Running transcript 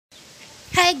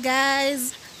Hi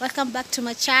guys, welcome back to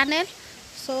my channel.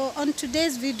 So on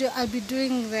today's video I'll be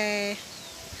doing the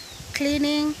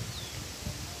cleaning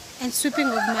and sweeping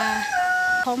of my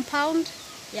compound.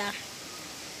 Yeah,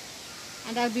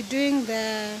 and I'll be doing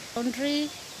the laundry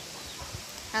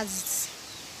as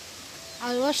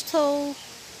I'll wash through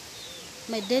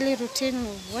my daily routine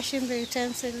of washing the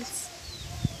utensils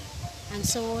and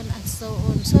so on and so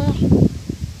on. So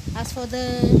as for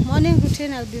the morning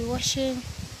routine, I'll be washing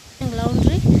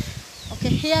laundry. Okay,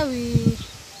 here we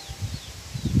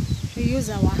use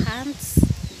our hands.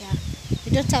 Yeah,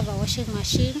 we don't have a washing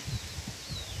machine,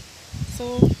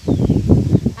 so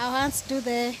our hands do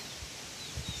the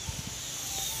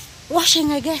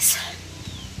washing, I guess.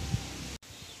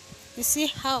 You see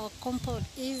how our compound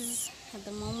is at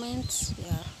the moment.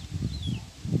 Yeah,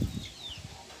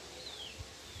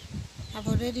 I've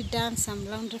already done some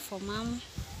laundry for mom.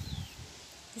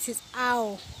 This is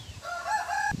how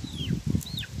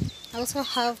I also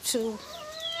have to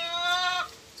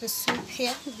sleep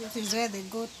here. This is where the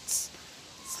goat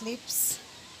sleeps.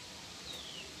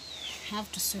 I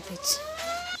have to sweep it.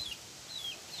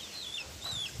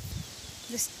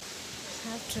 This,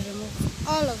 I have to remove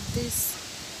all of this.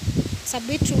 It's a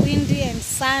bit windy and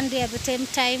sandy at the same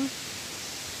time.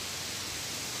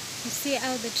 You see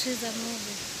how the trees are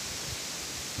moving.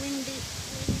 Windy,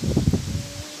 windy,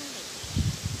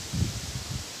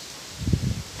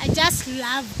 windy. I just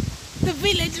love the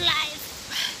village life.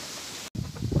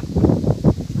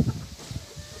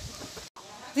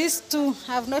 These two,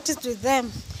 I've noticed with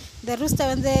them, the rooster,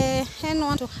 when the hen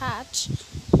wants to hatch,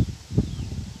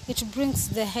 it brings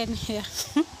the hen here.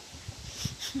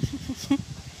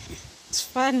 It's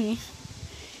funny.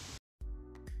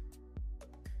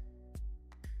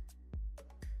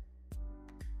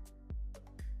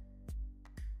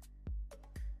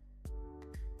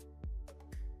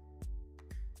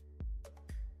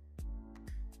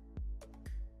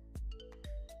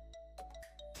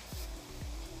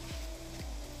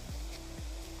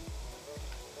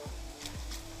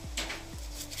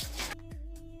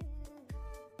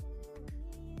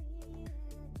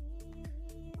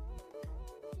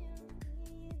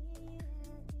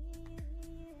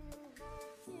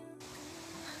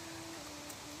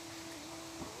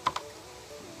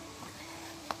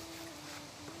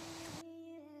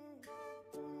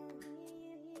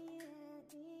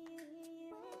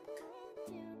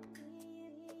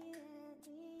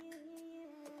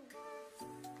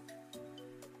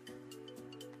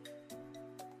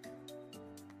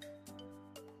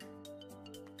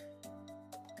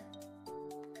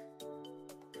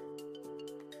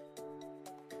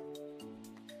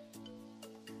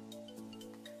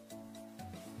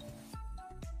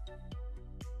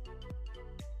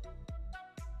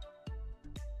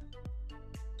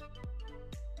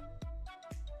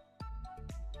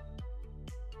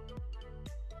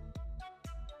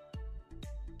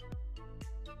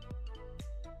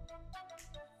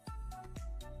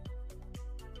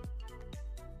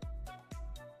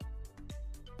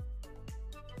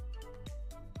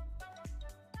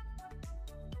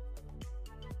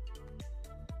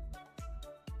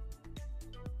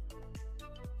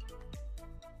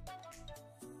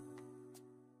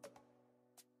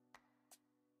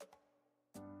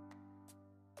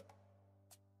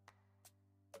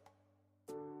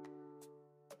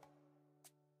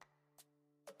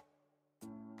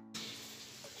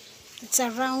 It's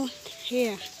around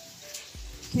here,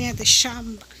 near the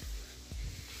shamba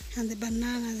and the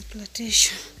banana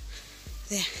plantation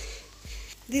there.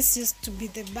 This used to be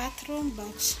the bathroom,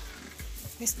 but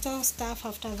we store stuff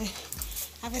after the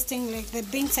harvesting, like the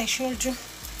beans I showed you.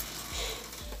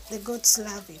 The goats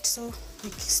love it, so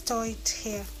we store it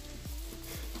here.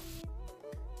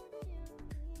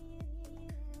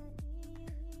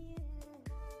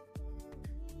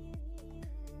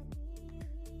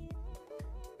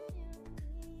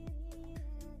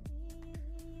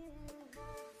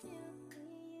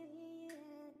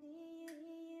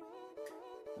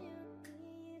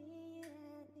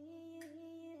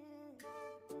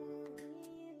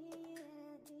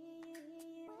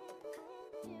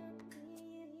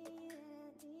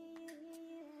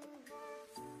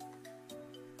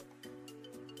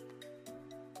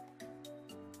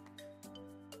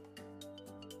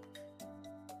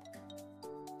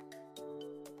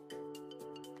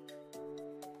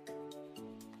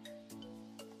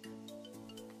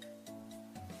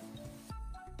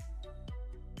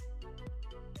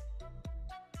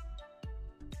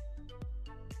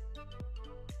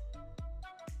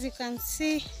 You can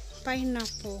see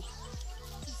pineapple.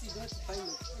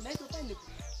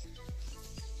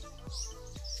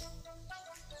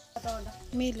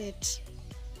 Millet.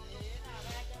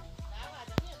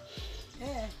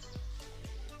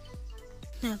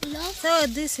 No. So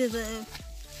this is a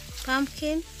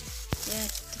pumpkin. Yeah.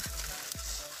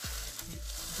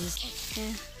 This.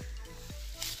 Yeah.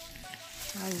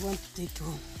 I want to take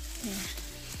home. Yeah.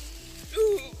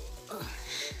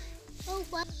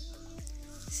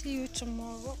 See you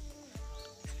tomorrow.